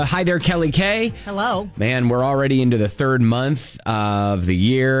Hi there, Kelly K. Hello. Man, we're already into the third month of the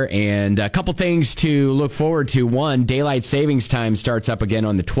year, and a couple things to look forward to. One, daylight savings time starts up again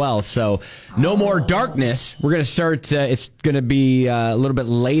on the 12th, so no more darkness. We're going to start, it's going to be a little bit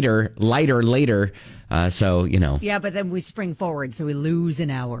lighter later, so, you know. Yeah, but then we spring forward, so we lose an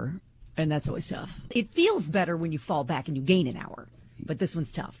hour, and that's always tough. It feels better when you fall back and you gain an hour, but this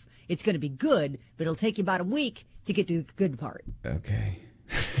one's tough. It's going to be good, but it'll take you about a week to get to the good part. Okay.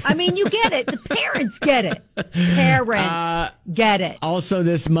 I mean, you get it. The parents get it. Parents get it. Also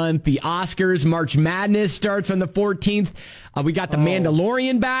this month, the Oscars, March Madness starts on the 14th. We got The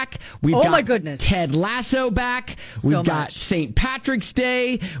Mandalorian back. We've got my goodness. Ted Lasso back. We've got St. Patrick's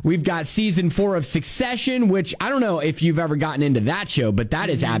Day. We've got season 4 of Succession, which I don't know if you've ever gotten into that show, but that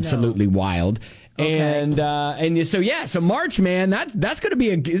is absolutely wild. Okay. So March, man, that's going to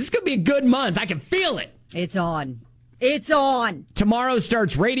be a good month. I can feel it. It's on. It's on. Tomorrow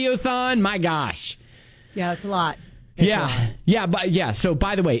starts Radiothon. My gosh. Yeah, it's a lot. So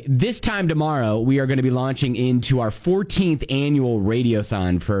by the way, this time tomorrow, we are going to be launching into our 14th annual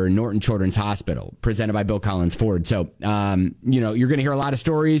Radiothon for Norton Children's Hospital, presented by Bill Collins Ford. So, you're going to hear a lot of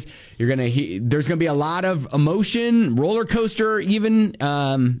stories. There's going to be a lot of emotion, roller coaster, even,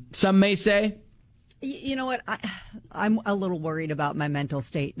 some may say. You know what? I'm a little worried about my mental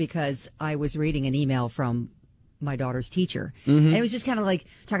state because I was reading an email from my daughter's teacher. And it was just kind of like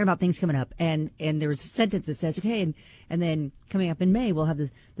talking about things coming up. And there was a sentence that says, okay, and then coming up in May, we'll have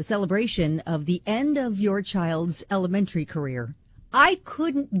the celebration of the end of your child's elementary career. I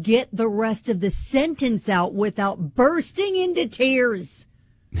couldn't get the rest of the sentence out without bursting into tears.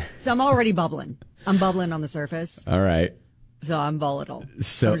 So I'm already bubbling. I'm bubbling on the surface. All right. So I'm volatile.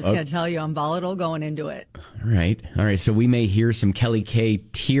 So I'm just going to tell you I'm volatile going into it. All right. So we may hear some Kelly K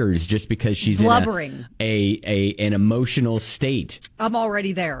tears just because she's blubbering in an emotional state. I'm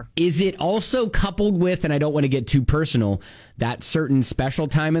already there. Is it also coupled with, and I don't want to get too personal, that certain special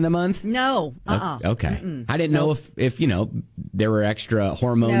time in the month? No. Okay. I didn't know if there were extra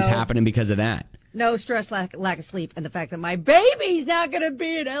hormones happening because of that. No, stress, lack of sleep, and the fact that my baby's not going to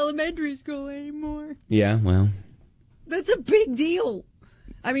be in elementary school anymore. Yeah, well. That's a big deal.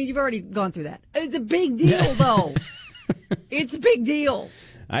 I mean, you've already gone through that. It's a big deal, though. It's a big deal.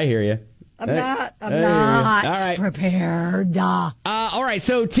 I hear you. I'm not prepared. All right,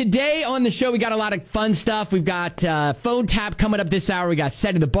 so today on the show, we got a lot of fun stuff. We've got phone tap coming up this hour. We got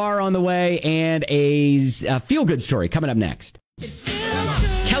Set of the Bar on the way, and a feel-good story coming up next.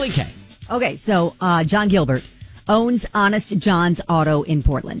 Kelly K. Okay, so John Gilbert owns Honest John's Auto in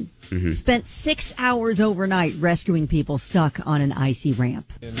Portland. Spent 6 hours overnight rescuing people stuck on an icy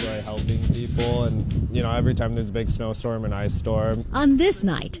ramp. Enjoy helping people, and every time there's a big snowstorm and ice storm. On this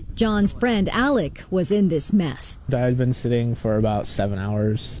night, John's friend Alec was in this mess. I had been sitting for about 7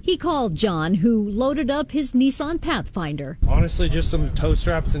 hours. He called John, who loaded up his Nissan Pathfinder. Honestly, just some toe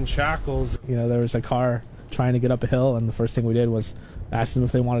straps and shackles. There was a car trying to get up a hill, and the first thing we did was ask them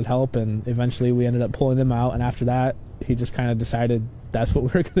if they wanted help, and eventually we ended up pulling them out, and after that, he just kind of decided that's what we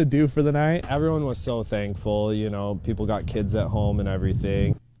were going to do for the night. Everyone was so thankful, people got kids at home and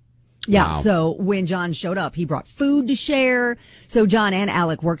everything. Yeah, Wow. So when John showed up, he brought food to share. So John and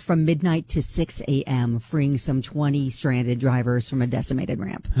Alec worked from midnight to 6 a.m., freeing some 20 stranded drivers from a decimated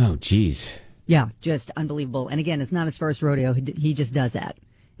ramp. Oh, geez. Yeah, just unbelievable. And again, it's not his first rodeo. He just does that.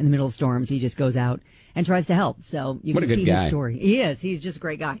 In the middle of storms, he just goes out and tries to help. So you can see his story. He is. He's just a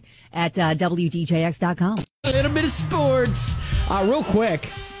great guy. At WDJX.com. A little bit of sports. Real quick,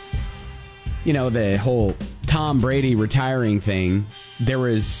 the whole Tom Brady retiring thing, there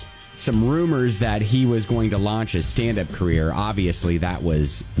was some rumors that he was going to launch a stand-up career. Obviously, that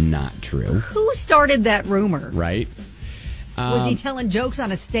was not true. Who started that rumor? Right? Was he telling jokes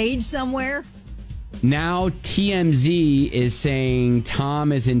on a stage somewhere? Now TMZ is saying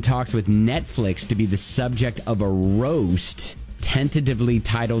Tom is in talks with Netflix to be the subject of a roast, tentatively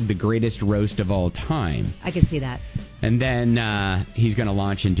titled The Greatest Roast of All Time. I can see that. And then he's going to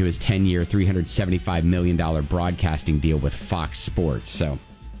launch into his 10-year, $375 million broadcasting deal with Fox Sports. So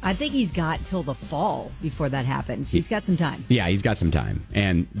I think he's got till the fall before that happens. He's got some time. Yeah, he's got some time,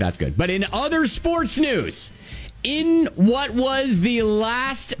 and that's good. But in other sports news, in what was the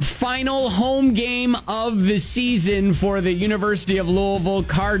last final home game of the season for the University of Louisville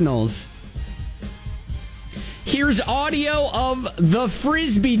Cardinals, here's audio of the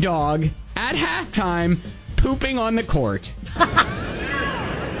Frisbee dog at halftime pooping on the court.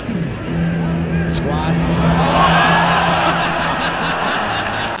 Squats.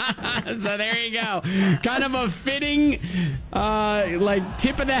 So there you go. know. Kind of a fitting,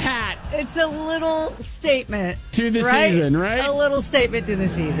 tip of the hat. It's a little statement to the season, right? A little statement to the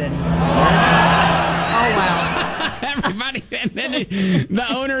season. Oh, wow. Everybody, and then the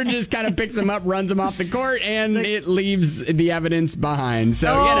owner just kind of picks him up, runs him off the court, and it leaves the evidence behind.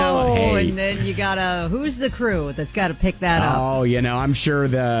 So, hey. And then you gotta, who's the crew that's got to pick that up? Oh, I'm sure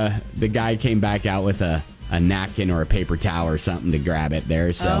the guy came back out with a napkin or a paper towel or something to grab it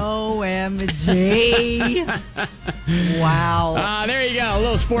there. So OMG. Wow. There you go. A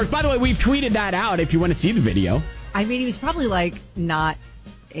little sports. By the way, we've tweeted that out if you want to see the video. I mean, he was probably not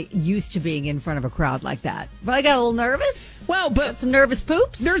used to being in front of a crowd like that. But I got a little nervous. Well, but got some nervous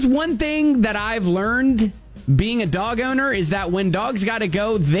poops. There's one thing that I've learned being a dog owner is that when dogs got to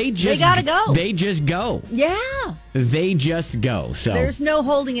go, they gotta go. They just go. Yeah. They just go. So there's no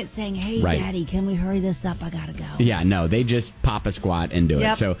holding it saying, hey, right. Daddy, can we hurry this up? I got to go. Yeah, no, they just pop a squat and do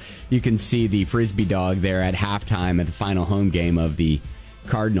it. So you can see the Frisbee dog there at halftime at the final home game of the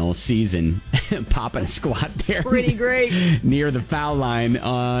Cardinal season popping a squat there. Pretty great. Near the foul line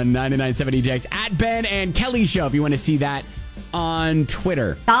on 99.7 EJX at Ben and Kelly Show if you want to see that on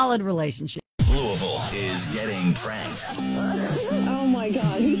Twitter. Solid relationship. Louisville is getting pranked. Oh my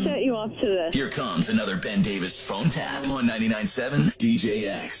God, who set you up to this? Here comes another Ben Davis phone tap on 99.7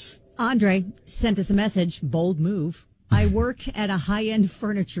 DJX. Andre sent us a message. Bold move. I work at a high-end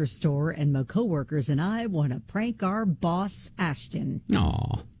furniture store, and my coworkers and I want to prank our boss, Ashton.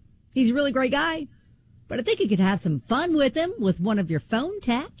 Aw. He's a really great guy, but I think you could have some fun with him with one of your phone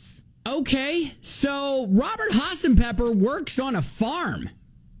taps. Okay, so Robert Hassenpepper works on a farm.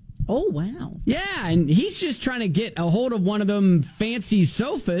 Oh, wow. Yeah, and he's just trying to get a hold of one of them fancy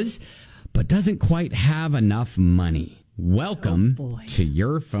sofas, but doesn't quite have enough money. Welcome to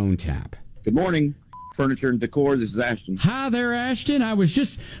your phone tap. Good morning. Furniture and Decor, this is Ashton. Hi there, Ashton. I was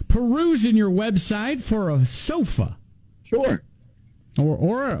just perusing your website for a sofa. Sure.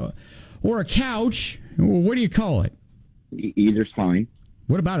 Or a couch. What do you call it? Either's fine.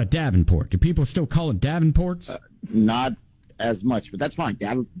 What about a Davenport? Do people still call it Davenports? Not as much, but that's fine.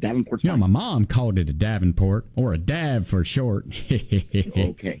 Davenport's fine. My mom called it a Davenport, or a Dav for short.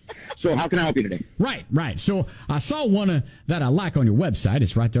 Okay. So how can I help you today? Right. So I saw one that I like on your website.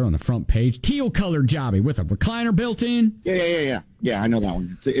 It's right there on the front page. Teal colored jobby with a recliner built in. Yeah. Yeah, I know that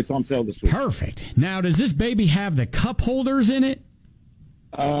one. It's on sale this week. Perfect. Now, does this baby have the cup holders in it?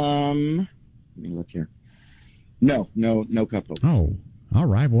 Let me look here. No cup holders. Oh, all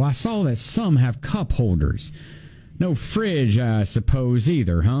right. Well, I saw that some have cup holders. No fridge, I suppose,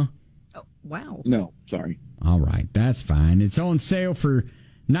 either, huh? Oh, wow. No, sorry. All right, that's fine. It's on sale for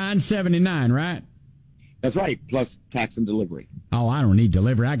 $9.79, right? That's right, plus tax and delivery. Oh, I don't need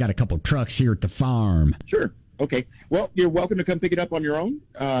delivery. I got a couple trucks here at the farm. Sure. Okay. Well, you're welcome to come pick it up on your own,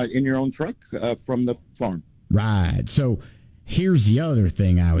 in your own truck from the farm. Right. So here's the other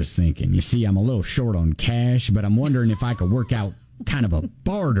thing I was thinking. You see, I'm a little short on cash, but I'm wondering if I could work out kind of a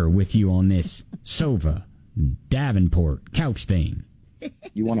barter with you on this sofa. Davenport couch thing.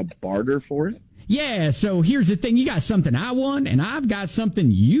 You want to barter for it? Yeah, so here's the thing. You got something I want, and I've got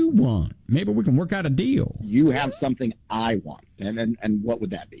something you want. Maybe we can work out a deal. You have something I want. And what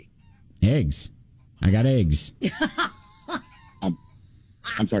would that be? Eggs. I got eggs. I'm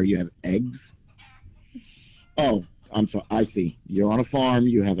sorry, you have eggs? Oh, I'm sorry. I see. You're on a farm.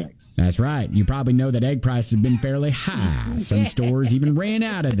 You have eggs. That's right. You probably know that egg prices have been fairly high. Some stores even ran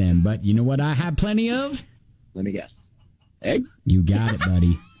out of them. But you know what I have plenty of? Let me guess. Eggs? You got it,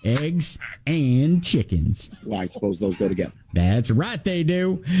 buddy. Eggs and chickens. Well, I suppose those go together. That's right, they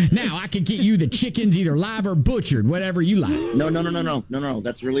do. Now, I can get you the chickens either live or butchered, whatever you like. No.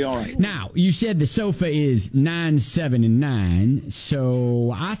 That's really all right. Now, you said the sofa is $9.79,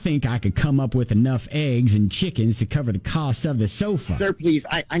 so I think I could come up with enough eggs and chickens to cover the cost of the sofa. Sir, please,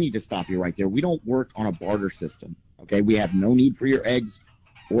 I need to stop you right there. We don't work on a barter system, okay? We have no need for your eggs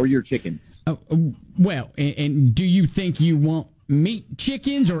or your chickens. Well, and do you think you want meat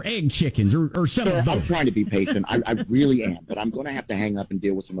chickens or egg chickens or some Sir, of both? I'm trying to be patient. I really am, but I'm going to have to hang up and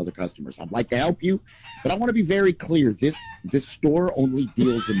deal with some other customers. I'd like to help you, but I want to be very clear. This store only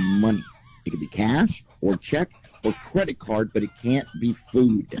deals in money. It could be cash or check or credit card, but it can't be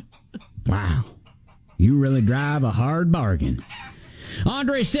food. Wow. You really drive a hard bargain.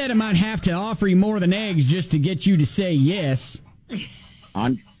 Andre said I might have to offer you more than eggs just to get you to say yes.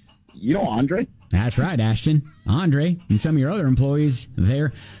 You know Andre? That's right, Ashton. Andre and some of your other employees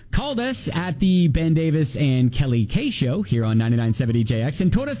there called us at the Ben Davis and Kelly K Show here on 99.7 DJX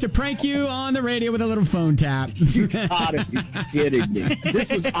and told us to prank you on the radio with a little phone tap. You gotta be kidding me. This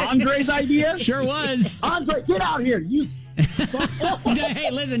was Andre's idea? Sure was. Andre, get out here.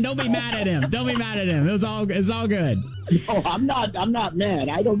 Hey, listen, don't be mad at him. Don't be mad at him. It's all good. No, I'm not mad.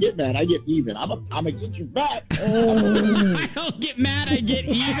 I don't get mad. I get even. I'm gonna get you back. I don't get mad. I get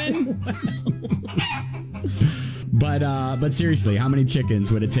even. But seriously, how many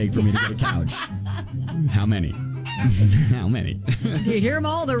chickens would it take for me to get a couch? How many? How many? You hear them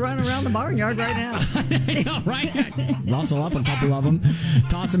all? They're running around the barnyard right now. I know, right? Rustle up a couple of them,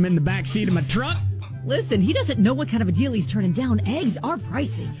 toss them in the back seat of my truck. Listen, he doesn't know what kind of a deal he's turning down. Eggs are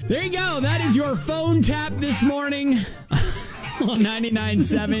pricey. There you go. That is your phone tap this morning on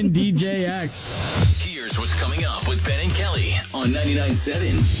 99.7 DJX. Here's what's coming up with Ben and Kelly on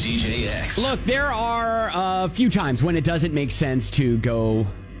 99.7 DJX. Look, there are a few times when it doesn't make sense to go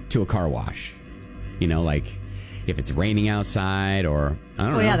to a car wash. You know, like if it's raining outside or, I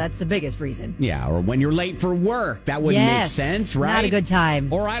don't know. Oh, yeah, that's the biggest reason. Yeah, or when you're late for work. That wouldn't make sense, right? Not a good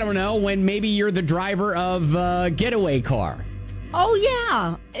time. Or, I don't know, when maybe you're the driver of a getaway car. Oh,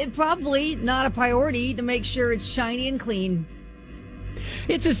 yeah. It probably not a priority to make sure it's shiny and clean.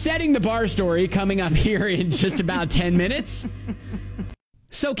 It's a Setting the Bar story coming up here in just about 10 minutes.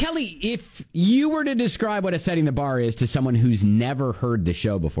 So, Kelly, if you were to describe what a Setting the Bar is to someone who's never heard the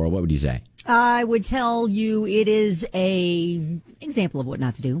show before, what would you say? I would tell you it is a example of what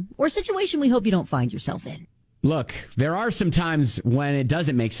not to do, or a situation we hope you don't find yourself in. Look, there are some times when it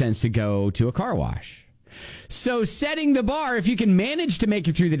doesn't make sense to go to a car wash. So setting the bar, if you can manage to make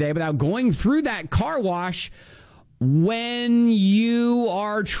it through the day without going through that car wash when you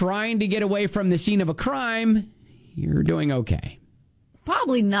are trying to get away from the scene of a crime, you're doing okay.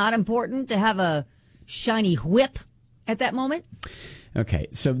 Probably not important to have a shiny whip at that moment. Okay,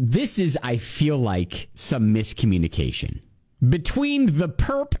 so this is, I feel like, some miscommunication between the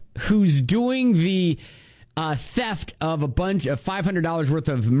perp who's doing the theft of a bunch of $500 worth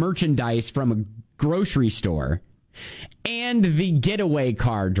of merchandise from a grocery store and the getaway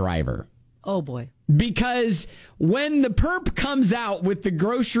car driver. Oh, boy. Because when the perp comes out with the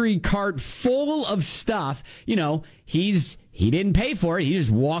grocery cart full of stuff, you know, he didn't pay for it. He just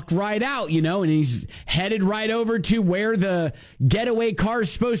walked right out, you know, and he's headed right over to where the getaway car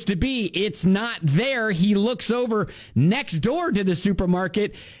is supposed to be. It's not there. He looks over next door to the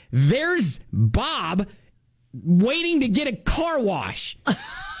supermarket. There's Bob waiting to get a car wash.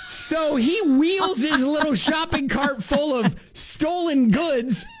 So he wheels his little shopping cart full of stolen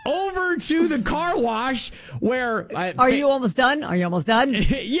goods over to the car wash where... Are you almost done? Are you almost done?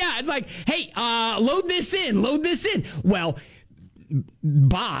 Yeah, it's like, hey, load this in. Well,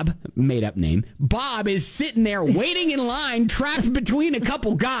 Bob, made up name, Bob is sitting there waiting in line, trapped between a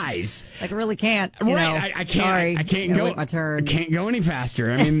couple guys. Like, I really can't. Right, I can't. Sorry, I can't go. wait my turn. I can't go any faster.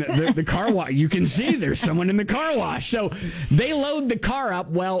 I mean, the car wash. You can see there's someone in the car wash. So they load the car up.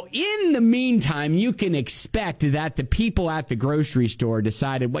 Well, in the meantime, you can expect that the people at the grocery store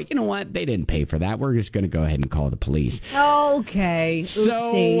decided, well, you know what? They didn't pay for that. We're just going to go ahead and call the police. Okay.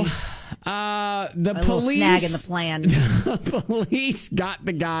 So. Oopsies. The police snag in the plan. The police got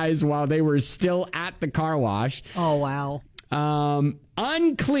the guys while they were still at the car wash. Oh, wow.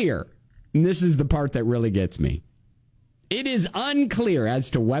 Unclear. And this is the part that really gets me. It is unclear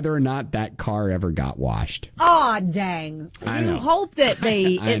as to whether or not that car ever got washed. Oh, dang. You hope that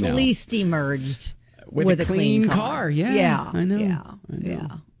they at know. least emerged with a clean car. Yeah. I know. Yeah.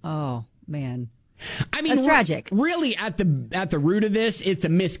 Oh, man. I mean, that's tragic. Really, at the root of this, it's a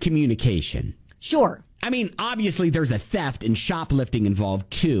miscommunication. Sure. I mean, obviously, there's a theft and shoplifting involved,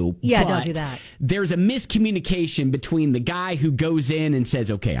 too. Yeah, but don't do that. There's a miscommunication between the guy who goes in and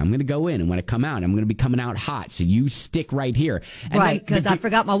says, okay, I'm going to go in, and when I come out, I'm going to be coming out hot, so you stick right here. And right, because I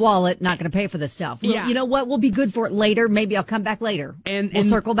forgot my wallet, not going to pay for this stuff. Well, yeah. You know what? We'll be good for it later. Maybe I'll come back later. We'll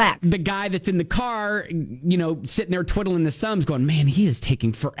circle back. The guy that's in the car, you know, sitting there twiddling his thumbs going, man, he is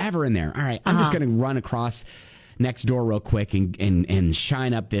taking forever in there. All right, I'm just going to run across next door real quick and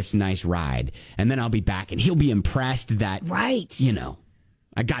shine up this nice ride, and then I'll be back, and he'll be impressed that, right, you know,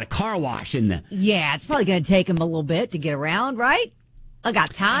 I got a car wash in the... Yeah, it's probably going to take him a little bit to get around, right? I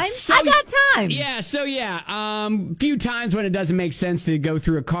got time. I got time. Yeah, so few times when it doesn't make sense to go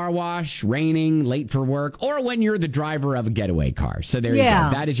through a car wash, raining, late for work, or when you're the driver of a getaway car. So there you go.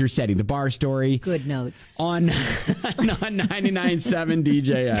 That is your Setting the Bar story. Good notes. On 99.7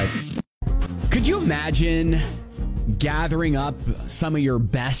 DJX. Could you imagine gathering up some of your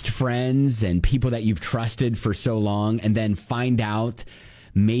best friends and people that you've trusted for so long and then find out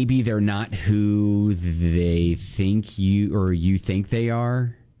maybe they're not who they think you think they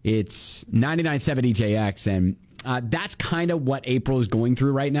are? It's 99.7 DJX, and that's kind of what April is going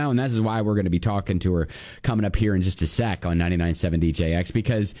through right now, and this is why we're going to be talking to her coming up here in just a sec on 99.7 DJX,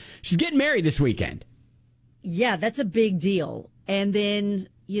 because she's getting married this weekend. Yeah, that's a big deal. And then,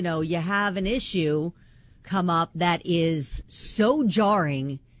 you have an issue come up that is so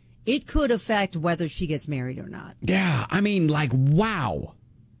jarring, it could affect whether she gets married or not. Yeah, I mean, wow.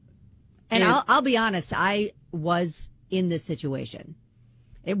 And I'll be honest, I was in this situation.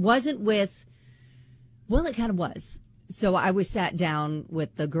 It wasn't it kind of was. So I was sat down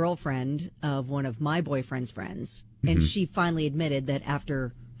with the girlfriend of one of my boyfriend's friends, and she finally admitted that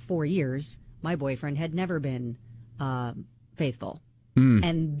after 4 years, my boyfriend had never been faithful.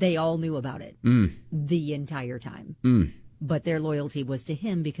 And they all knew about it the entire time. But their loyalty was to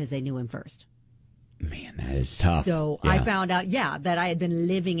him because they knew him first. Man, that is tough. So Yeah. I found out, that I had been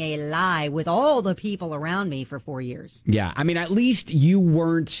living a lie with all the people around me for 4 years. Yeah, I mean, at least you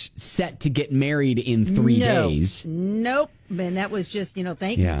weren't set to get married in 3 days. Nope. And that was just,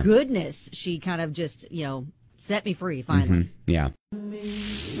 thank goodness she kind of just, set me free finally. Yeah.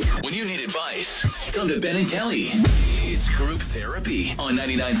 When you need advice, come to Ben and Kelly. It's group therapy on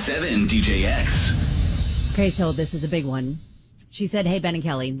 99.7 DJX. Okay, so this is a big one. She said, "Hey, Ben and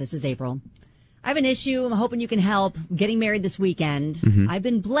Kelly, this is April. I have an issue. I'm hoping you can help. Getting married this weekend. I've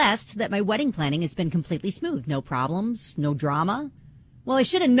been blessed that my wedding planning has been completely smooth. No problems, no drama. Well, I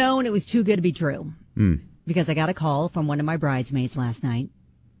should have known it was too good to be true because I got a call from one of my bridesmaids last night.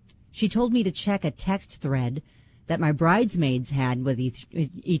 She told me to check a text thread that my bridesmaids had with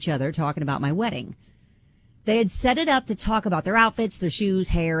each other talking about my wedding. They had set it up to talk about their outfits, their shoes,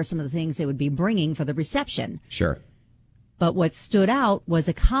 hair, some of the things they would be bringing for the reception. Sure. But what stood out was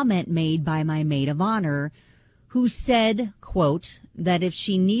a comment made by my maid of honor who said, quote, that if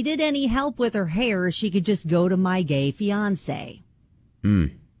she needed any help with her hair, she could just go to my gay fiance.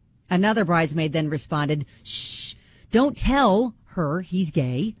 Another bridesmaid then responded, "Shh, don't tell her he's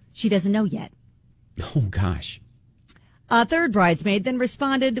gay. She doesn't know yet." Oh, gosh. A third bridesmaid then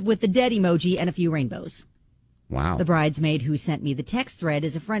responded with the dead emoji and a few rainbows. Wow. The bridesmaid who sent me the text thread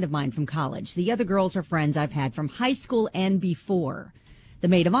is a friend of mine from college. The other girls are friends I've had from high school and before. The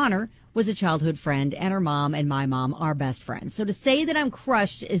maid of honor was a childhood friend, and her mom and my mom are best friends. So to say that I'm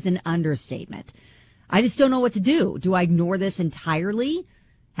crushed is an understatement. I just don't know what to do. Do I ignore this entirely?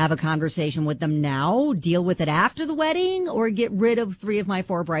 Have a conversation with them now? Deal with it after the wedding? Or get rid of 3 of my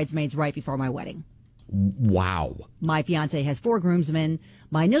 4 bridesmaids right before my wedding? Wow. My fiance has 4 groomsmen.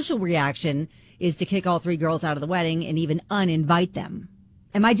 My initial reaction is to kick all 3 girls out of the wedding and even uninvite them.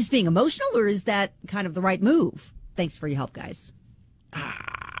 Am I just being emotional, or is that kind of the right move? Thanks for your help, guys.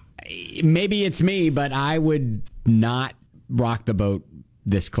 Maybe it's me, but I would not rock the boat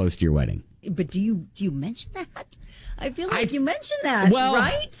this close to your wedding. But do you mention that? I feel like you mentioned that, well,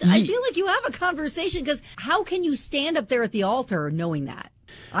 right? I feel like you have a conversation, because how can you stand up there at the altar knowing that?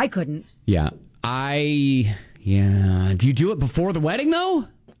 I couldn't. Yeah. Do you do it before the wedding, though?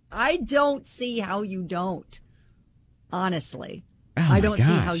 I don't see how you don't. Honestly. Oh, I don't see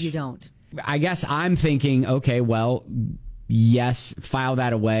gosh. how you don't. I guess I'm thinking, okay, well, yes, file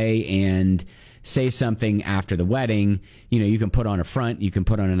that away and say something after the wedding. You can put on a front, you can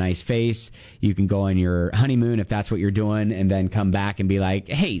put on a nice face, you can go on your honeymoon if that's what you're doing, and then come back and be like,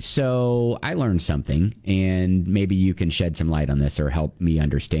 hey, so I learned something, and maybe you can shed some light on this or help me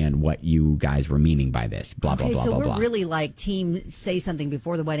understand what you guys were meaning by this, blah, blah, blah, so blah, we're blah. really like team say something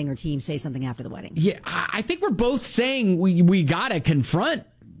before the wedding or team say something after the wedding. Yeah, I think we're both saying we got to confront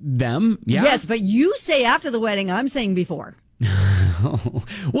them. Yeah. Yes, but you say after the wedding, I'm saying before.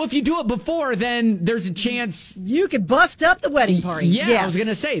 Well, if you do it before, then there's a chance you could bust up the wedding party. Yeah, yes. I was going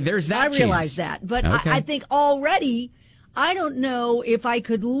to say, there's that chance. I realize that. But Okay. I think already, I don't know if I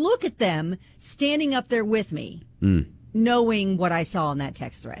could look at them standing up there with me, knowing what I saw in that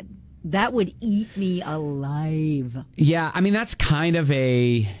text thread. That would eat me alive. Yeah, I mean, that's kind of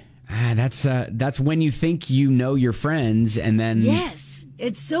that's when you think you know your friends, and then... Yes.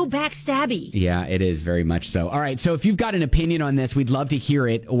 It's so backstabby. Yeah, it is very much so. All right, so if you've got an opinion on this, we'd love to hear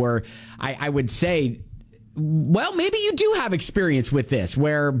it. Or I would say, well, maybe you do have experience with this,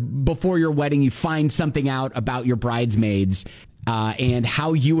 where before your wedding you find something out about your bridesmaids and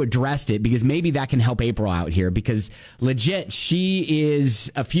how you addressed it, because maybe that can help April out here, because legit, she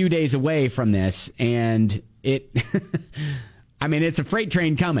is a few days away from this, and it... I mean, it's a freight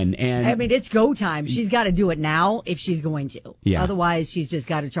train coming, and I mean, it's go time. She's got to do it now if she's going to. Yeah. Otherwise, she's just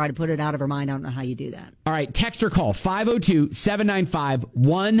got to try to put it out of her mind. I don't know how you do that. All right, text or call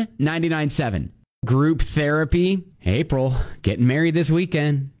 502-795-1997. Group therapy. April, getting married this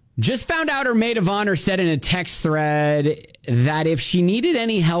weekend. Just found out her maid of honor said in a text thread that if she needed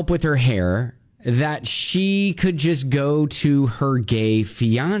any help with her hair, that she could just go to her gay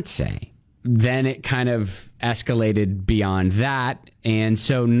fiance. then it kind of escalated beyond that. And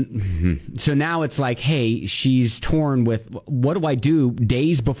so now it's like, hey, she's torn with, what do I do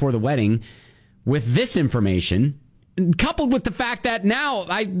days before the wedding with this information, coupled with the fact that now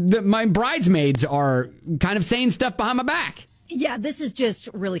my bridesmaids are kind of saying stuff behind my back. Yeah, this is just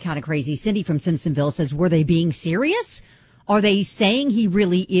really kind of crazy. Cindy from Simpsonville says, were they being serious? Are they saying he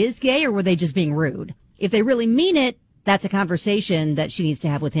really is gay, or were they just being rude? If they really mean it, that's a conversation that she needs to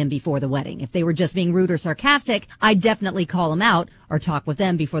have with him before the wedding. If they were just being rude or sarcastic, I'd definitely call him out or talk with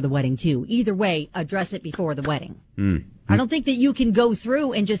them before the wedding too. Either way, address it before the wedding. I don't think that you can go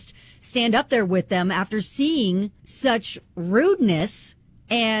through and just stand up there with them after seeing such rudeness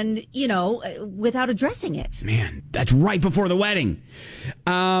and, without addressing it. Man, that's right before the wedding.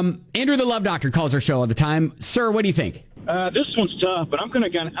 Andrew the Love Doctor calls our show all the time. Sir, what do you think? This one's tough, but I'm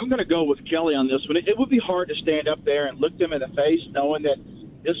gonna go with Kelly on this one. It would be hard to stand up there and look them in the face knowing that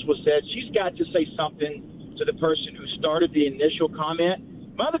this was said. She's got to say something to the person who started the initial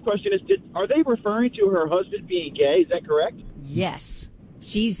comment. My other question is, are they referring to her husband being gay? Is that correct? Yes.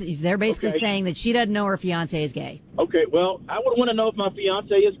 They're basically saying that she doesn't know her fiance is gay. Okay, well, I would want to know if my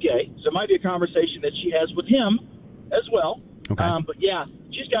fiance is gay. So it might be a conversation that she has with him as well. Okay. But yeah,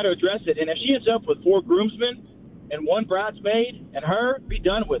 she's got to address it. And if she ends up with 4 groomsmen and 1 bridesmaid and her, be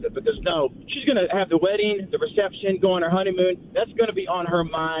done with it. Because no, she's going to have the wedding, the reception, go on her honeymoon. That's going to be on her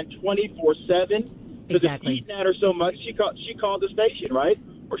mind 24/7. Exactly. It's eating at her so much, she called the station, right?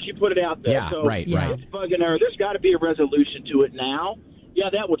 Or she put it out there. Yeah, right. It's bugging her. There's got to be a resolution to it now. Yeah,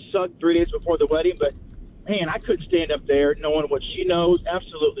 that would suck 3 days before the wedding, but man, I couldn't stand up there knowing what she knows.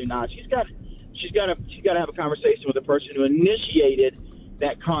 Absolutely not. She's got to have a conversation with the person who initiated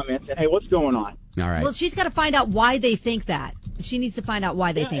that comment and, hey, what's going on? All right. Well, she's got to find out why they think that. She needs to find out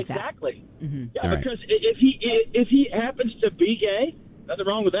why they think exactly. that. Mm-hmm. Yeah, All because if he happens to be gay, nothing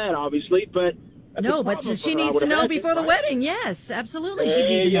wrong with that, obviously, but no, but she needs to know before the wedding. Yes, absolutely. She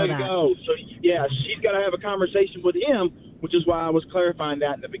needs to know that. Go. So, yeah, she's got to have a conversation with him, which is why I was clarifying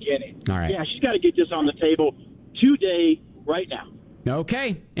that in the beginning. All right. Yeah, she's got to get this on the table today, right now.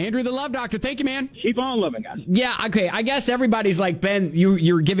 Okay. Andrew the Love Doctor, thank you, man. Keep on living, guys. Yeah, okay. I guess everybody's like, Ben,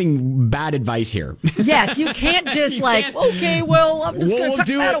 you're giving bad advice here. Yes, you can't just okay, well, I'm just going to tuck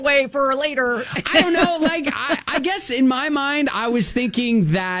that away for later. I don't know. I guess in my mind, I was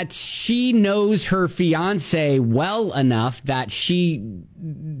thinking that she knows her fiance well enough that she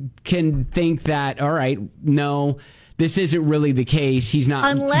can think that, all right, no, this isn't really the case. He's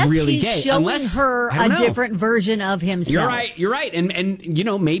not really gay. Unless he's showing her a different version of himself. You're right. And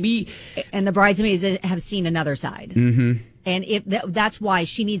maybe. And the bridesmaids have seen another side. Mm-hmm. And if that's why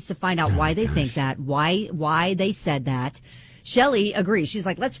she needs to find out why they think that, why they said that. Shelley agrees. She's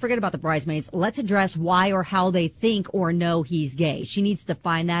like, let's forget about the bridesmaids. Let's address why or how they think or know he's gay. She needs to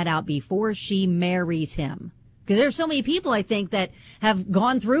find that out before she marries him. Because there's so many people, I think, that have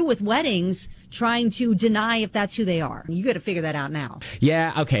gone through with weddings trying to deny if that's who they are. You got to figure that out now.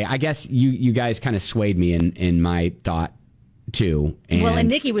 Yeah, okay. I guess you guys kind of swayed me in my thought, too. And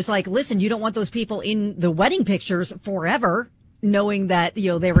Nikki was like, listen, you don't want those people in the wedding pictures forever, knowing that,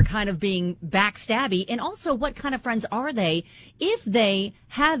 they were kind of being backstabby. And also, what kind of friends are they if they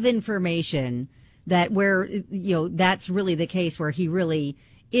have information that where, that's really the case where he really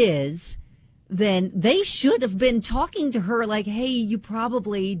is? Then they should have been talking to her like, hey, you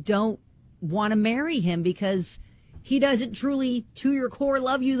probably don't want to marry him because he doesn't truly, to your core,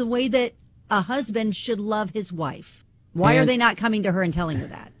 love you the way that a husband should love his wife. Why are they not coming to her and telling her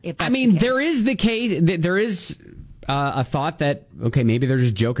that? There is the case. There is a thought that, okay, maybe they're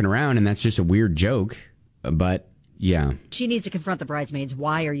just joking around and that's just a weird joke. But, yeah. She needs to confront the bridesmaids.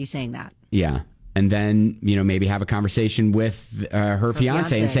 Why are you saying that? Yeah. And then, maybe have a conversation with her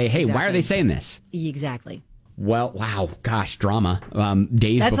fiance and say, hey, why are they saying this? Exactly. Well, wow, gosh, drama.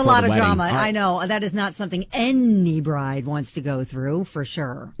 Days That's before a lot the of wedding. drama. I know. That is not something any bride wants to go through, for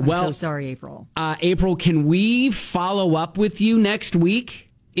sure. I'm so sorry, April. April, can we follow up with you next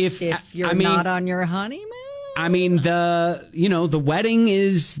week? If you're not on your honeymoon? I mean, the wedding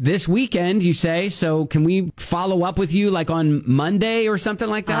is this weekend, you say. So can we follow up with you like on Monday or something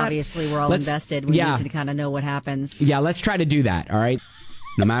like that? Obviously, we're all invested. We need to kind of know what happens. Yeah, let's try to do that. All right.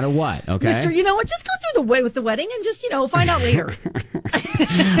 No matter what. Okay. Mister, you know what? Just go through the way with the wedding and just, find out later.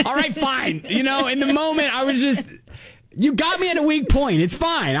 All right, fine. In the moment, I was just... You got me at a weak point. It's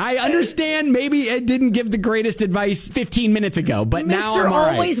fine. I understand maybe I didn't give the greatest advice 15 minutes ago, but now I'm all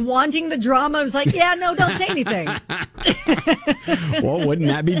right. Always wanting the drama. I was like, yeah, no, don't say anything. Well, wouldn't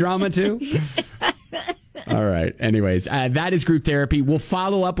that be drama too? All right. Anyways, that is Group Therapy. We'll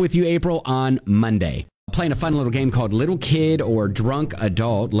follow up with you, April, on Monday. Playing a fun little game called Little Kid or Drunk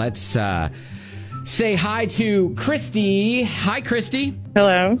Adult. Let's say hi to Christy. Hi, Christy.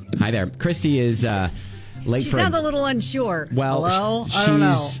 Hello. Hi there. Christy is late She for sounds a little unsure. well, Hello? I don't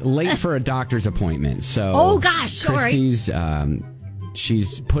know. she's late for a doctor's appointment. So Oh, gosh. All right. Christy's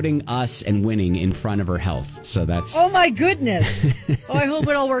she's putting us and winning in front of her health. So that's Oh, my goodness. Oh, I hope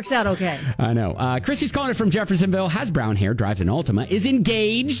it all works out okay. I know. Christy's calling us from Jeffersonville, has brown hair, drives an Altima, is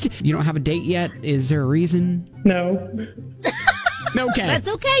engaged. You don't have a date yet? Is there a reason? No. Okay. That's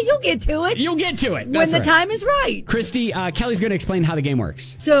okay. You'll get to it. You'll get to it. when That's the right. time is right. Christy, Kelly's going to explain how the game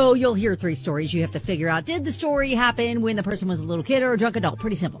works. So you'll hear 3 stories. You have to figure out, did the story happen when the person was a little kid or a drunk adult?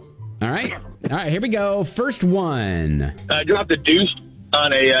 Pretty simple. All right. All right, here we go. First one. I dropped a deuce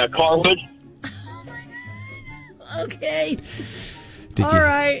on a car hood. Okay. Did All you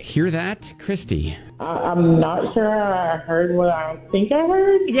right. hear that, Christy? I'm not sure I heard what I think I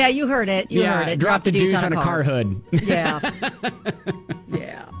heard. Yeah, you heard it. You heard it. Dropped the deuce on a car hood. Yeah.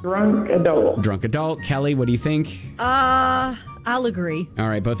 Yeah. Drunk adult. Drunk adult. Kelly, what do you think? I'll agree. All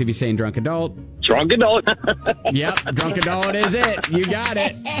right, both of you saying drunk adult. Drunk adult. Yep, drunk adult is it. You got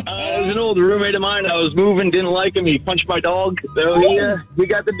it. It was an old roommate of mine. I was moving, didn't like him. He punched my dog. So he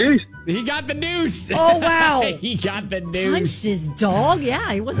got the deuce. He got the deuce. Oh, wow. He got the deuce. Punched his dog?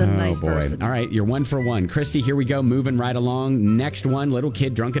 Yeah, he was a nice person. All right, you're 1 for 1. Christy, here we go. Moving right along. Next one, little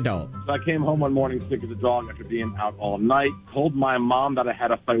kid, drunk adult. So I came home one morning sick as a dog after being out all night. Told my mom that I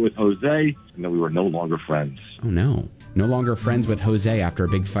had a fight with Jose and that we were no longer friends. Oh, no. No longer friends with Jose after a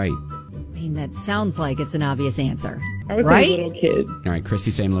big fight. I mean, that sounds like it's an obvious answer. I would right? say little kid. All right, Christy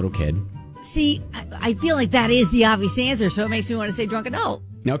saying little kid. See, I feel like that is the obvious answer, so it makes me want to say drunk adult.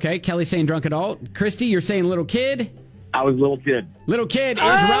 Okay, Kelly saying drunk adult. Christy, you're saying little kid. I was a little kid. Little kid is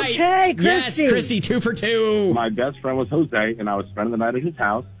right. Okay, Christy. Yes, Christy, 2 for 2. My best friend was Jose, and I was spending the night at his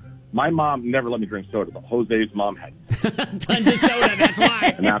house. My mom never let me drink soda, but Jose's mom had. Tons of soda, that's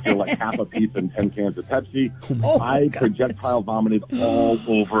why. And after like half a piece and 10 cans of Pepsi, I projectile vomited all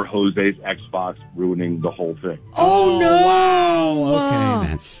over Jose's Xbox, ruining the whole thing. Oh, no. Wow. Okay,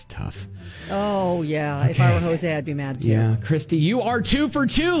 that's tough. Oh, yeah. If I were Jose, I'd be mad, too. Yeah, Christy, you are 2 for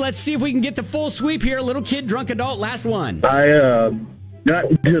 2. Let's see if we can get the full sweep here. Little kid, drunk adult, last one. I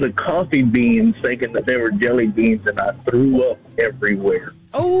got into the coffee beans thinking that they were jelly beans, and I threw up everywhere.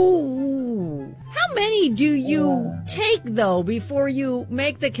 Oh. How many do you take, though, before you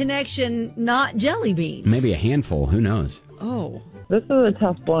make the connection not jelly beans? Maybe a handful. Who knows? Oh. This is a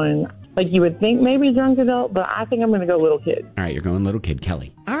tough one. Like, you would think maybe drunk adult, but I think I'm going to go little kid. All right, you're going little kid.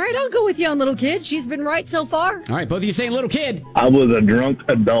 Kelly. All right, I'll go with you on little kid. She's been right so far. All right, both of you saying little kid. I was a drunk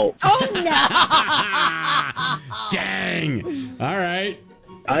adult. Oh, no. Dang. All right.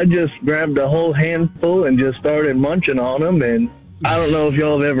 I just grabbed a whole handful and just started munching on them, and I don't know if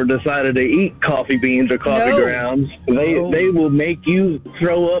y'all have ever decided to eat coffee beans or coffee grounds. They will make you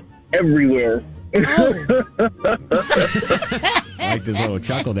throw up everywhere. I like this little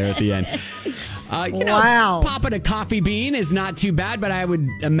chuckle there at the end. Wow. Popping a coffee bean is not too bad, but I would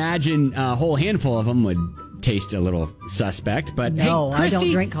imagine a whole handful of them would taste a little suspect. But No, hey, Christy, I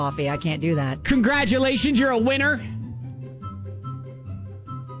don't drink coffee. I can't do that. Congratulations, you're a winner.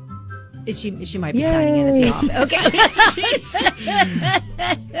 She might be signing in at the office.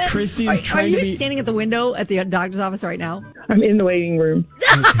 Okay. Christy Are is trying you to be... standing at the window at the doctor's office right now? I'm in the waiting room.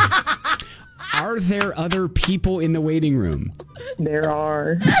 Are there other people in the waiting room? There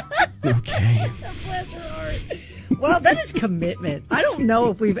are. Okay. Well, that is commitment. I don't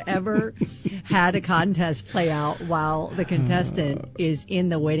know if we've ever had a contest play out while the contestant is in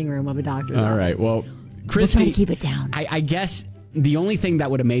the waiting room of a doctor's office. All right. Well, Christy, we'll try to keep it down. I guess the only thing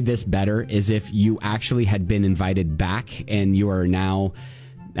that would have made this better is if you actually had been invited back and you are now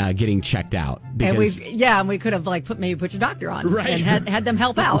getting checked out. Because, And we could have put your doctor on, right, and had them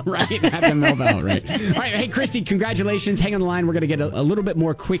help out, right? Have them help out, right? All right, hey Christy, congratulations. Hang on the line. We're going to get a little bit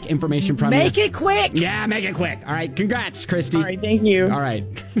more quick information from you. Make it quick. Yeah, make it quick. All right, congrats, Christy. All right, thank you. All right.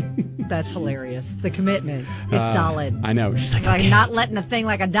 That's hilarious. The commitment is solid. I know. She's like, Like okay. not letting a thing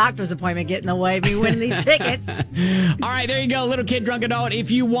like a doctor's appointment get in the way of me winning these tickets. All right, there you go, little kid, drunk adult.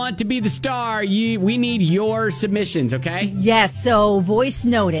 If you want to be the star, we need your submissions, okay? Yes, so voice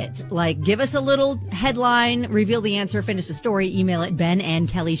note it. Give us a little headline, reveal the answer, finish the story, email it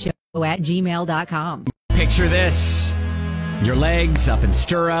benandkellyshow@gmail.com. Picture this. Your legs up in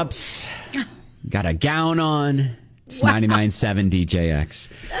stirrups. Got a gown on. It's 99.7 DJX.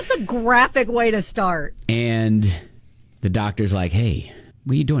 That's a graphic way to start. And the doctor's like, hey,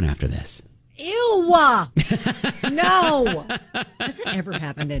 what are you doing after this? Ew! No! Has it ever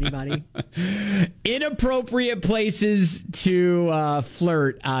happened to anybody? Inappropriate places to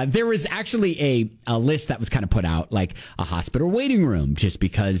flirt. There was actually a list that was kind of put out, like a hospital waiting room, just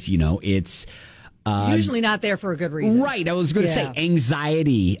because, it's... Usually not there for a good reason. Right. I was going to say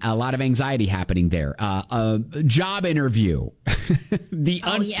anxiety, a lot of anxiety happening there. A job interview.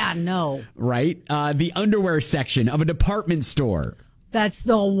 No. Right. The underwear section of a department store. That's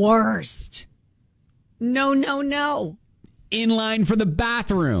the worst. No. In line for the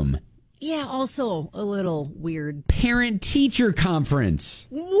bathroom. Yeah, also a little weird. Parent-teacher conference.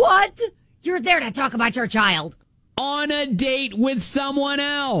 What? You're there to talk about your child. On a date with someone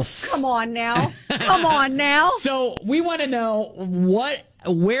else. Come on now. So we want to know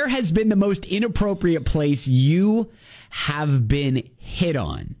where has been the most inappropriate place you have been hit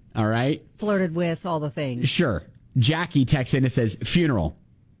on. All right. Flirted with, all the things. Sure. Jackie texts in and says, funeral.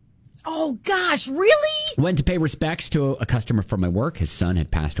 Oh, gosh, really? Went to pay respects to a customer from my work. His son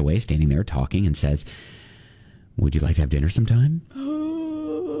had passed away, standing there talking, and says, would you like to have dinner sometime?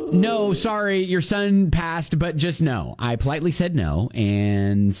 No, sorry, your son passed, but just no. I politely said no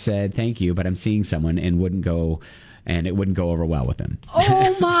and said thank you, but I'm seeing someone and it wouldn't go over well with him.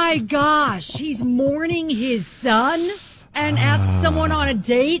 Oh, my gosh. He's mourning his son and asked someone on a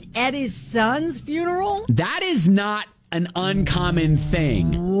date at his son's funeral? That is not an uncommon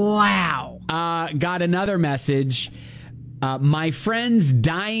thing. Wow. Got another message. My friend's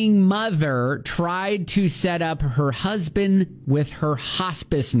dying mother tried to set up her husband with her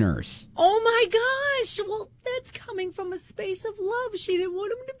hospice nurse. Oh, my gosh. Well, that's coming from a space of love. She didn't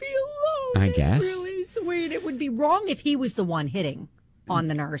want him to be alone. I guess. Really sweet. It would be wrong if he was the one hitting on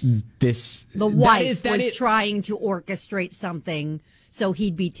the nurse. The wife was trying to orchestrate something so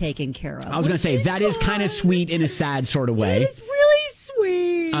he'd be taken care of. I was going to say, that is kind of sweet in a sad sort of way. It is really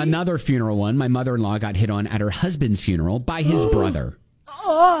sweet. Another funeral one. My mother-in-law got hit on at her husband's funeral by his brother.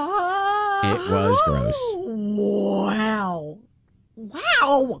 It was gross.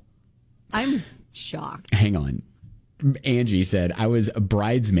 Wow. I'm shocked. Hang on. Angie said, I was a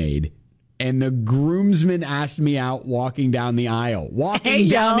bridesmaid and the groomsman asked me out walking down the aisle. But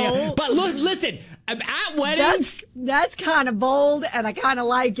look, listen, at weddings... That's kind of bold, and I kind of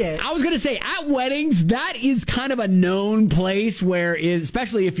like it. I was going to say, at weddings, that is kind of a known place where,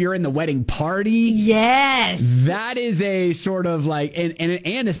 especially if you're in the wedding party... Yes! That is a sort of like...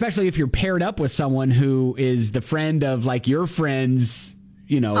 And especially if you're paired up with someone who is the friend of, like, your friends...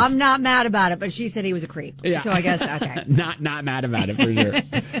 I'm not mad about it, but she said he was a creep. Yeah. So I guess, okay. Not mad about it, for sure.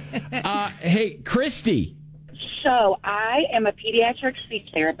 Hey, Christy. So I am a pediatric speech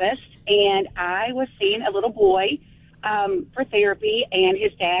therapist, and I was seeing a little boy for therapy, and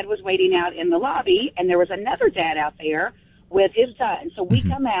his dad was waiting out in the lobby, and there was another dad out there with his son. So we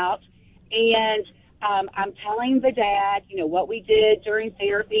come out, and I'm telling the dad, what we did during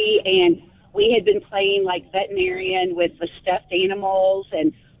therapy, and we had been playing like veterinarian with the stuffed animals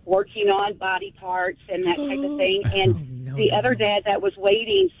and working on body parts and that type of thing. And the other dad that was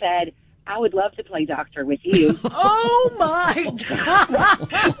waiting said, I would love to play doctor with you. Oh, my God.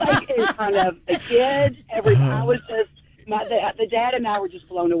 Like in front of the kids, I was just, the dad and I were just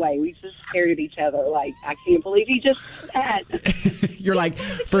blown away. We just stared at each other like, I can't believe he just said that. You're like,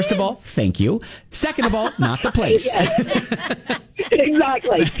 first of all, thank you. Second of all, not the place.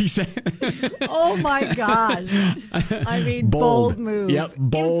 Exactly. Oh, my gosh. I mean, bold move. Yep,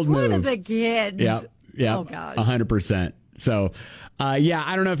 bold move. In front of the kids. Yep. Oh, gosh. 100%. So, I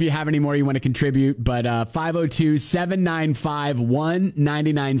don't know if you have any more you want to contribute, but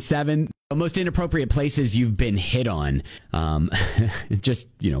 502-795-1997. Most inappropriate places you've been hit on, just,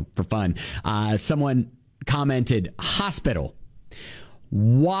 for fun. Someone commented, hospital,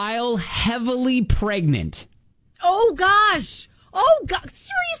 while heavily pregnant. Oh, gosh. Oh, God.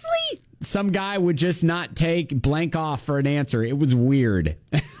 Seriously? Some guy would just not take blank off for an answer. It was weird.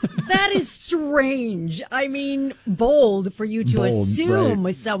 That is strange. I mean, bold for you to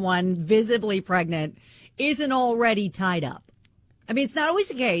assume someone visibly pregnant isn't already tied up. I mean, it's not always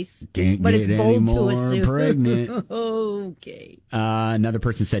the case, but it's bold to assume. Pregnant. Okay. Another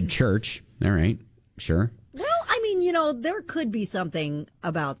person said church. All right. Sure. Well, I mean, there could be something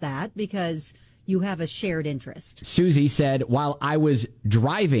about that because you have a shared interest. Susie said, while I was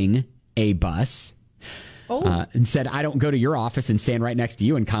driving a bus, and said, I don't go to your office and stand right next to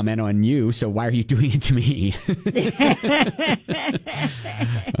you and comment on you, so why are you doing it to me?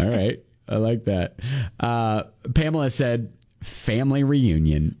 All right. I like that. Pamela said, family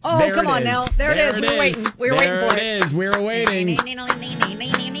reunion. Oh, there come on now. There it is. We're waiting. We're waiting for it. There it is. We're waiting.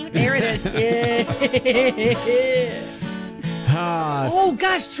 There it is. Yeah. Oh,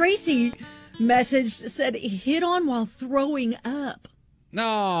 gosh, Tracy. Message said, hit on while throwing up.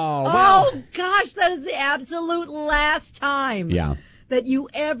 No. Well. Oh, gosh, that is the absolute last time that you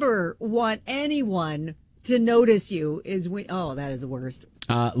ever want anyone to notice you is when, oh, that is the worst.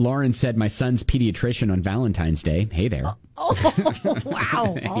 Lauren said, my son's pediatrician on Valentine's Day. Hey there. Oh,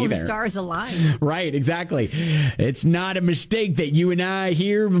 wow. All the stars align. Right, exactly. It's not a mistake that you and I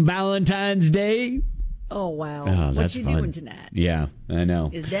here on Valentine's Day. Oh, wow. Oh, what you doing tonight? Yeah, I know.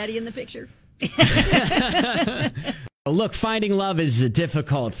 Is Daddy in the picture? Look, finding love is a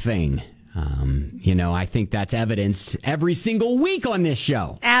difficult thing. I think that's evidenced every single week on this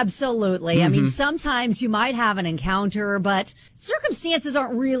show. Absolutely. Mm-hmm. I mean, sometimes you might have an encounter, but circumstances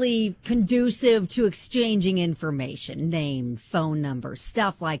aren't really conducive to exchanging information, name, phone number,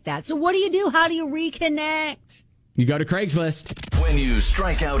 stuff like that. So what do you do? How do you reconnect? You go to Craigslist. When you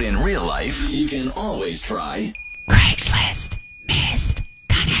strike out in real life, you can always try Craigslist Missed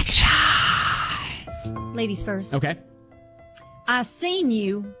Connections. Ladies first. Okay. I seen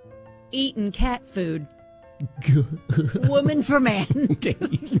you eating cat food. Woman for man. Okay.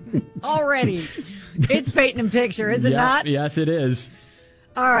 Already. It's painting a picture, is it not? Yes, it is.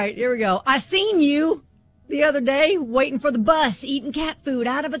 All right, here we go. I seen you the other day waiting for the bus, eating cat food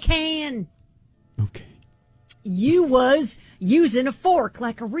out of a can. Okay. You was using a fork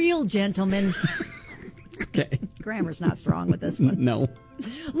like a real gentleman. Okay. Grammar's not strong with this one. No.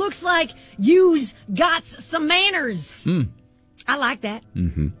 Looks like you's got some manners. I like that.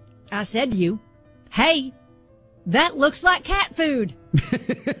 Mm-hmm. I said to you, hey, that looks like cat food.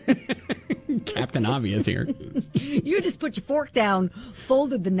 Captain Obvious here. You just put your fork down,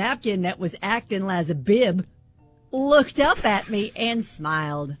 folded the napkin that was acting as a bib, looked up at me, and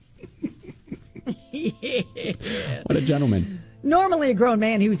smiled. Yeah. What a gentleman. Normally, a grown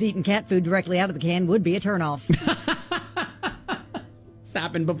man who's eating cat food directly out of the can would be a turnoff. It's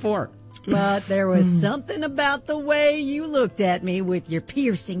happened before. But there was something about the way you looked at me with your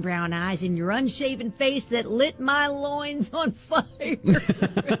piercing brown eyes and your unshaven face that lit my loins on fire.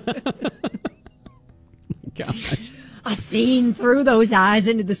 Gosh. I seen through those eyes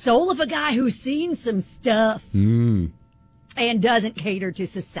into the soul of a guy who's seen some stuff and doesn't cater to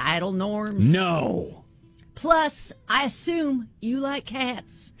societal norms. No. Plus, I assume you like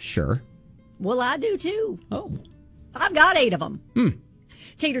cats. Sure. Well, I do too. Oh. I've got 8 of them.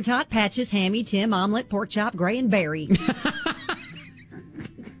 Tater tot, Patches, Hammy, Tim, Omelet, Pork Chop, Gray, and Berry.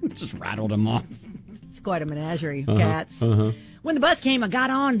 Just rattled them off. It's quite a menagerie of cats. When the bus came, I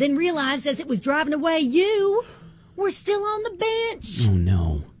got on, then realized as it was driving away, you were still on the bench. Oh,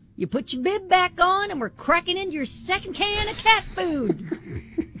 no. You put your bib back on and were cracking into your second can of cat food.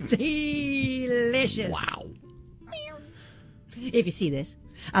 Delicious. Wow. If you see this,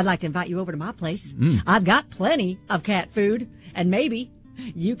 I'd like to invite you over to my place. I've got plenty of cat food, and maybe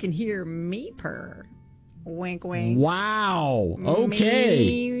you can hear me purr. Wink, wink. Wow. Okay.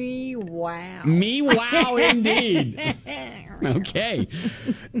 Me wow. Me wow, indeed. Okay.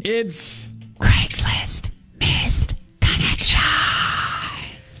 It's Craigslist Missed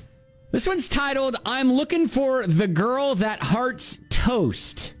Connections. This one's titled, I'm looking for the girl that hearts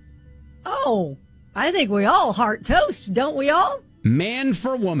toast. Oh, I think we all heart toast, don't we all? Man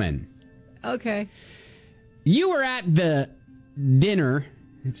for woman. Okay. You were at the dinner.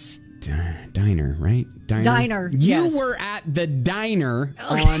 It's diner, right? Diner, You yes. were at the diner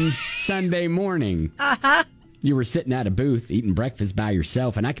on Sunday morning. Uh-huh. You were sitting at a booth eating breakfast by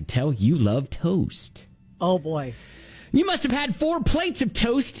yourself, and I could tell you love toast. Oh, boy. You must have had 4 plates of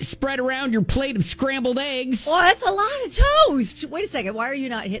toast spread around your plate of scrambled eggs. Well, that's a lot of toast. Wait a second. Why are you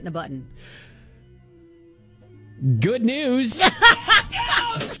not hitting the button? Good news.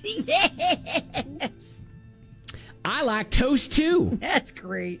 Yes. I like toast, too. That's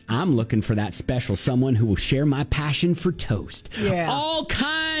great. I'm looking for that special someone who will share my passion for toast. Yeah. All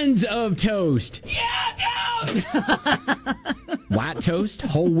kinds of toast. Yeah, toast! White toast,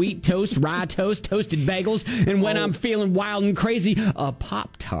 whole wheat toast, rye toast, toasted bagels, and when I'm feeling wild and crazy, a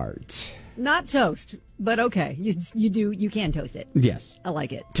Pop-Tart. Not toast, but okay. You can toast it. Yes. I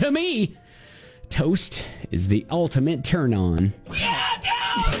like it. To me, toast is the ultimate turn-on. Yeah,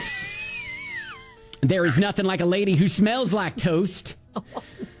 toast! There is nothing like a lady who smells like toast.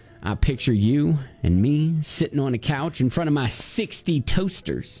 I picture you and me sitting on a couch in front of my 60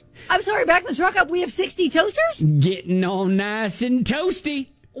 toasters. I'm sorry, back in the truck up, we have 60 toasters? Getting all nice and toasty.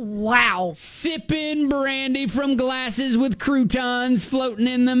 Wow. Sipping brandy from glasses with croutons floating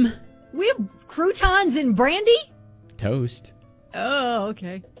in them. We have croutons and brandy? Toast. Oh,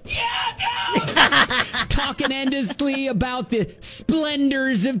 okay. Yeah, toast! Talking endlessly about the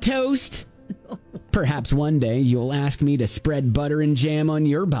splendors of toast. Perhaps one day you'll ask me to spread butter and jam on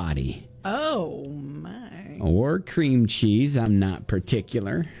your body. Oh, my. Or cream cheese. I'm not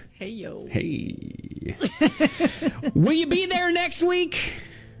particular. Hey, yo. Hey. Will you be there next week?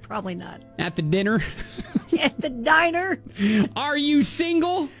 Probably not. At the dinner? At the diner? Are you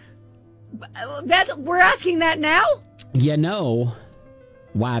single? We're asking that now? You know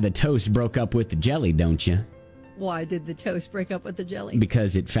why the toast broke up with the jelly, don't you? Why did the toast break up with the jelly?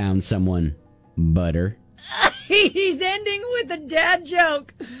 Because it found someone butter. He's ending with a dad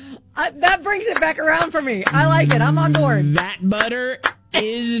joke. That brings it back around for me. I like it. I'm on board. That butter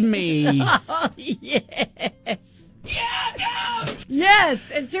is me. Oh, yes. Yeah, no.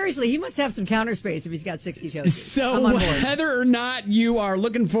 Yes. And seriously, he must have some counter space if he's got 60 toasts. So whether or not you are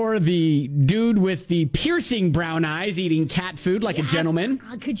looking for the dude with the piercing brown eyes eating cat food like a gentleman.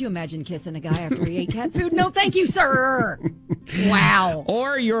 Could you imagine kissing a guy after he ate cat food? No, thank you, sir. Wow.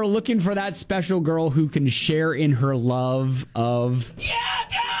 Or you're looking for that special girl who can share in her love of...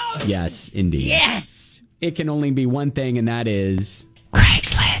 Yes, indeed. Yes. It can only be one thing, and that is...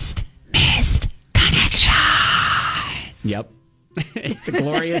 Craigslist missed connection. Yep. It's a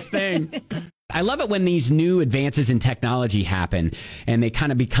glorious thing. I love it when these new advances in technology happen and they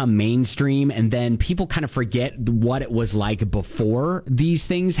kind of become mainstream, and then people kind of forget what it was like before these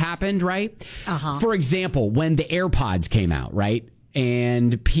things happened, right? Uh-huh. For example, when the AirPods came out, right?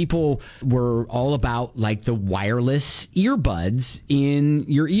 And people were all about like the wireless earbuds in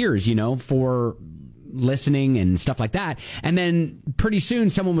your ears, you know, for listening and stuff like that. And then pretty soon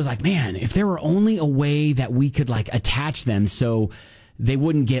someone was like, man, if there were only a way that we could like attach them so they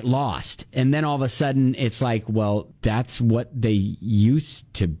wouldn't get lost. And then all of a sudden it's like, well, that's what they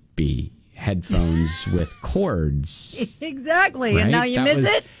used to be, headphones with cords. Exactly. Right? And now you miss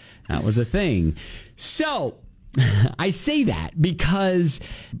it? That was a thing. So I say that because,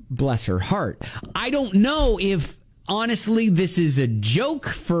 bless her heart, I don't know if honestly this is a joke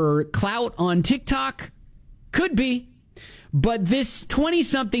for clout on TikTok. Could be. But this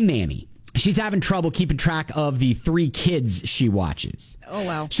 20-something nanny, she's having trouble keeping track of the 3 kids she watches. Oh,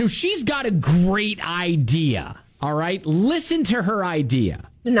 wow. So she's got a great idea. All right? Listen to her idea.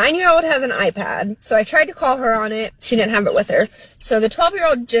 The 9-year-old has an iPad, so I tried to call her on it. She didn't have it with her. So the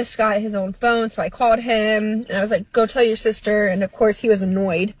 12-year-old just got his own phone, so I called him, and I was like, go tell your sister, and of course he was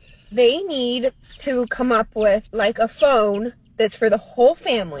annoyed. They need to come up with, like, a phone that's for the whole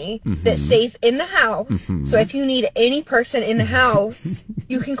family that stays in the house. So if you need any person in the house,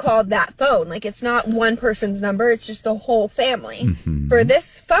 you can call that phone. Like, it's not one person's number, it's just the whole family. For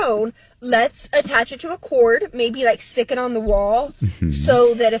this phone, let's attach it to a cord, maybe like stick it on the wall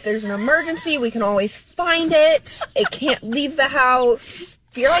so that if there's an emergency, we can always find it. It can't leave the house.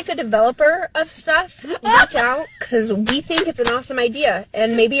 If you're like a developer of stuff, reach out, because we think it's an awesome idea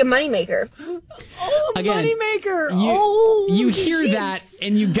and maybe a moneymaker. Oh, Again, moneymaker! You hear that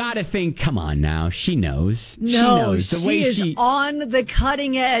and you got to think, come on now, she knows. No, she knows the way is she on the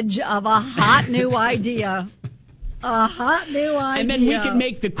cutting edge of a hot new idea. A hot new idea. And then we could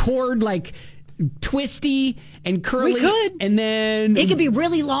make the cord like twisty and curly. We could. And then it could be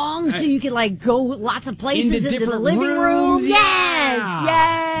really long, so you could like go lots of places into the living room. rooms. Yes,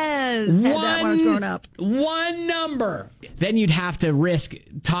 yes. Had that when I was growing up. One number. Then you'd have to risk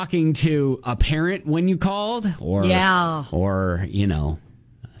talking to a parent when you called, or you know,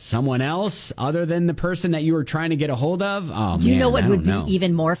 someone else other than the person that you were trying to get a hold of. Oh, you man, know what I would don't know. be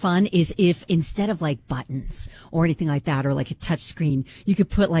even more fun is if instead of like buttons or anything like that, or like a touch screen, you could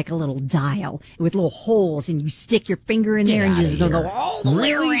put like a little dial with little holes, and you stick your finger in there, and you just go all the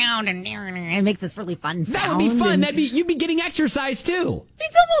way around, and it makes this really fun sound. That would be fun. You'd be getting exercise too.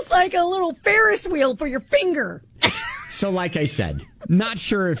 It's almost like a little Ferris wheel for your finger. So like I said, not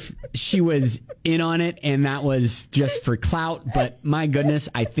sure if she was in on it and that was just for clout, but my goodness,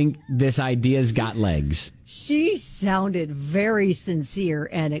 I think this idea's got legs. She sounded very sincere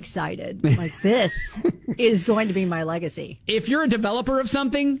and excited. Like, this is going to be my legacy. If you're a developer of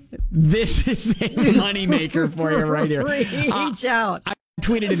something, this is a moneymaker for you right here. Reach out. I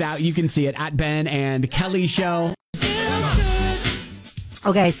tweeted it out. You can see it at Ben and Kelly Show.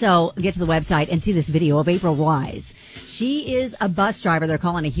 Okay, so get to the website and see this video of April Wise. She is a bus driver they're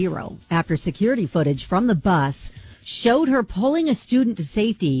calling a hero after security footage from the bus showed her pulling a student to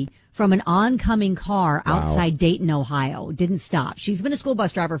safety from an oncoming car outside Dayton, Ohio. Didn't stop. She's been a school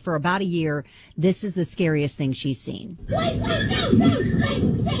bus driver for about a year. This is the scariest thing she's seen.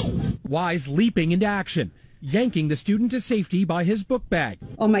 Wise leaping into action, yanking the student to safety by his book bag.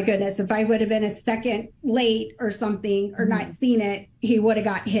 Oh my goodness, if I would have been a second late or something or not seen it, he would have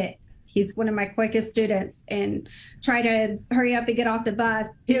got hit. He's one of my quickest students, and try to hurry up and get off the bus.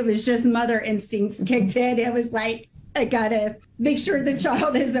 It was just mother instincts kicked in. It was like, I gotta make sure the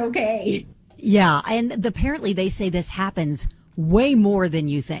child is okay. Yeah, and apparently they say this happens way more than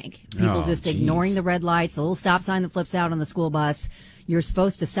you think. People just ignoring the red lights, the little stop sign that flips out on the school bus. You're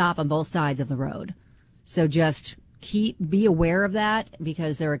supposed to stop on both sides of the road. So just be aware of that,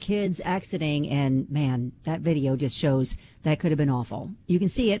 because there are kids exiting, and man, that video just shows that could have been awful. You can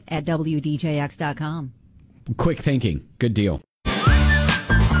see it at WDJX.com. Quick thinking. Good deal.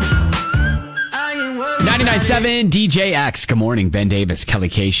 99.7 DJX. Good morning, Ben Davis, Kelly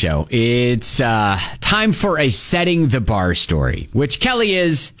K Show. It's time for a setting the bar story, which Kelly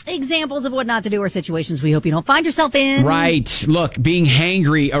is... Examples of what not to do or situations we hope you don't find yourself in. Right. Look, being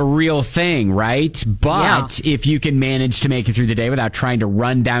hangry, a real thing, right? But if you can manage to make it through the day without trying to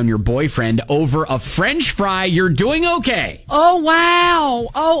run down your boyfriend over a French fry, you're doing okay. Oh, wow.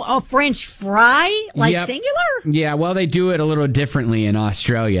 Oh, a French fry? Like singular? Yeah, well, they do it a little differently in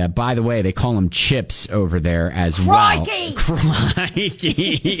Australia. By the way, they call them chips over there as Crikey! well.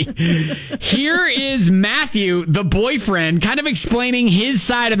 Crikey! Here is Matthew, the boyfriend, kind of explaining his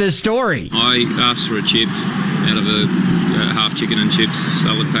side of the story. I asked for a chip out of a half chicken and chips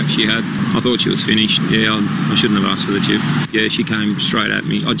salad pack she had. I thought she was finished. Yeah, I shouldn't have asked for the chip. Yeah, she came straight at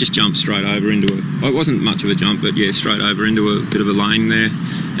me. I just jumped straight over into her. It wasn't much of a jump, but yeah, straight over into a bit of a lane there,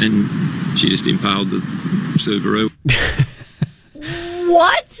 and she just impaled the Subaru.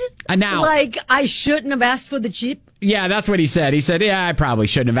 What? Now, like, I shouldn't have asked for the chip? Yeah, that's what he said. He said, yeah, I probably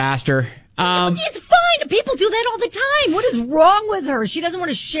shouldn't have asked her. It's fine. People do that all the time. What is wrong with her? She doesn't want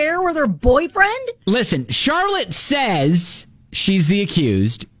to share with her boyfriend? Listen, Charlotte says she's the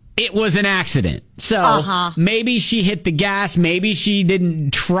accused. It was an accident. So maybe she hit the gas. Maybe she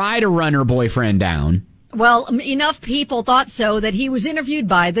didn't try to run her boyfriend down. Well, enough people thought so that he was interviewed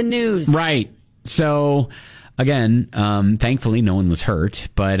by the news. Right. So... Again, thankfully, no one was hurt.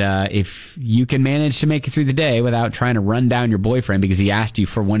 But if you can manage to make it through the day without trying to run down your boyfriend because he asked you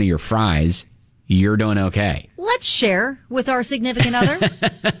for one of your fries, you're doing okay. Let's share with our significant other.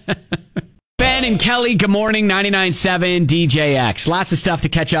 Ben and Kelly, good morning, 99.7 DJX. Lots of stuff to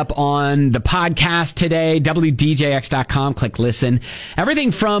catch up on the podcast today. WDJX.com, click listen.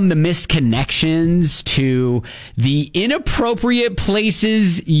 Everything from the missed connections to the inappropriate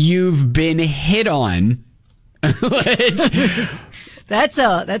places you've been hit on. That's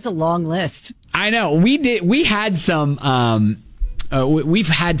a long list. I know. We had some we've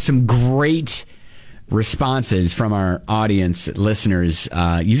had some great responses from our audience listeners.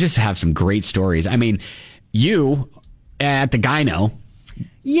 You just have some great stories. I mean, you at the gyno.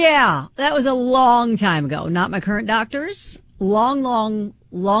 Yeah, that was a long time ago. Not my current doctors. Long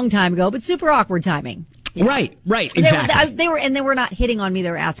time ago, but super awkward timing. Yeah. Right, exactly. They were not hitting on me. They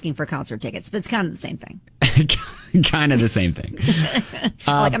were asking for concert tickets, but it's kind of the same thing. Kind of the same thing.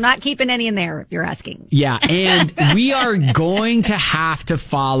 Like, I'm not keeping any in there if you're asking. Yeah, and we are going to have to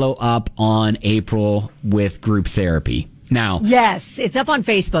follow up on April with group therapy. Now, yes, it's up on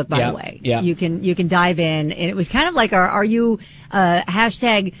Facebook, by the way. Yeah. You can dive in, and it was kind of like, are you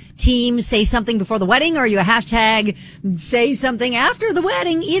hashtag team say something before the wedding, or are you a hashtag say something after the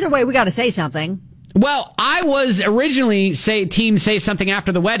wedding? Either way, we got to say something. Well, I was originally team say something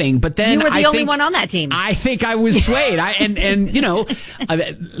after the wedding, but then you were the only one on that team. I think I was swayed. And you know,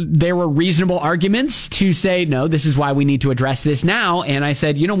 there were reasonable arguments to say, no, this is why we need to address this now. And I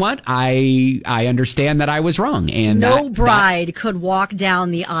said, you know what? I understand that I was wrong. And no bride could walk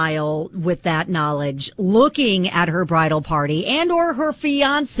down the aisle with that knowledge, looking at her bridal party and or her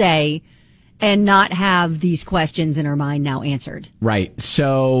fiance, and not have these questions in her mind now answered. Right.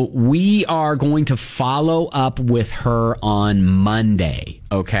 So we are going to follow up with her on Monday.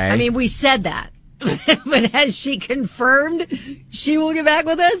 Okay. I mean, we said that. But has she confirmed she will get back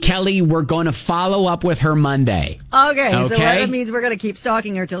with us? Kelly, we're going to follow up with her Monday. Okay. So that means we're going to keep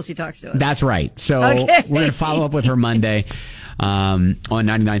stalking her till she talks to us. That's right. So we're going to follow up with her Monday on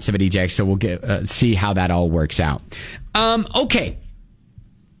 99.7 DJX. So we'll see how that all works out. Okay.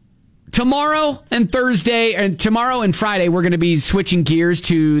 Tomorrow and Friday, we're going to be switching gears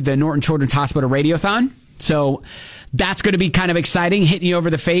to the Norton Children's Hospital Radiothon. So that's going to be kind of exciting, hitting you over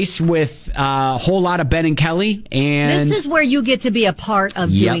the face with a whole lot of Ben and Kelly. And this is where you get to be a part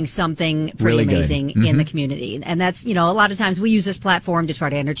of doing something pretty really amazing in the community. And that's, you know, a lot of times we use this platform to try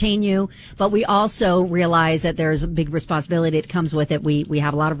to entertain you, but we also realize that there's a big responsibility that comes with it. We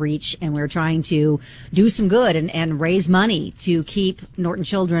have a lot of reach, and we're trying to do some good and raise money to keep Norton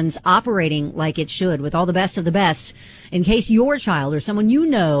Children's operating like it should, with all the best of the best, in case your child or someone you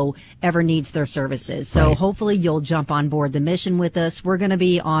know ever needs their services. So hopefully you'll jump on board the mission with us. We're going to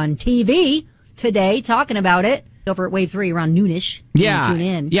be on TV today talking about it. over at Wave 3 around noonish. Yeah. Tune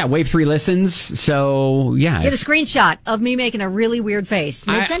in. Yeah, Wave 3 listens. So, yeah. Get a screenshot of me making a really weird face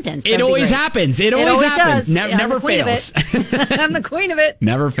mid-sentence. It always happens. It always happens. Does. Never I'm the queen fails. Of it. I'm the queen of it.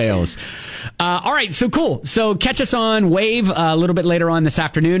 Never fails. All right, so cool. So catch us on Wave a little bit later on this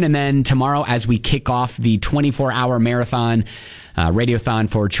afternoon, and then tomorrow as we kick off the 24-hour marathon, radiothon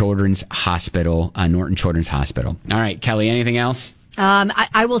for Children's Hospital, Norton Children's Hospital. All right, Kelly, anything else?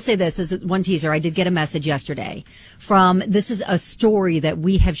 I will say this as one teaser. I did get a message yesterday this is a story that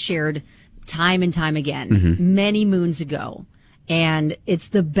we have shared time and time again, many moons ago. And it's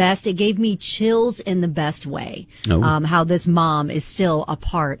the best. It gave me chills in the best way. How this mom is still a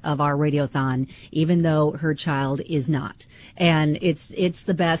part of our radiothon, even though her child is not. And it's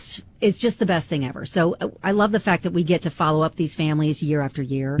the best. It's just the best thing ever. So I love the fact that we get to follow up these families year after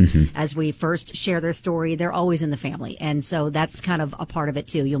year. As we first share their story, they're always in the family. And so that's kind of a part of it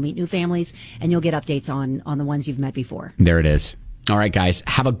too. You'll meet new families and you'll get updates on the ones you've met before. There it is. All right, guys,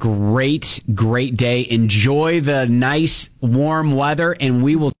 have a great day. Enjoy the nice, warm weather, and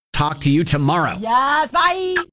we will talk to you tomorrow. Yes, bye.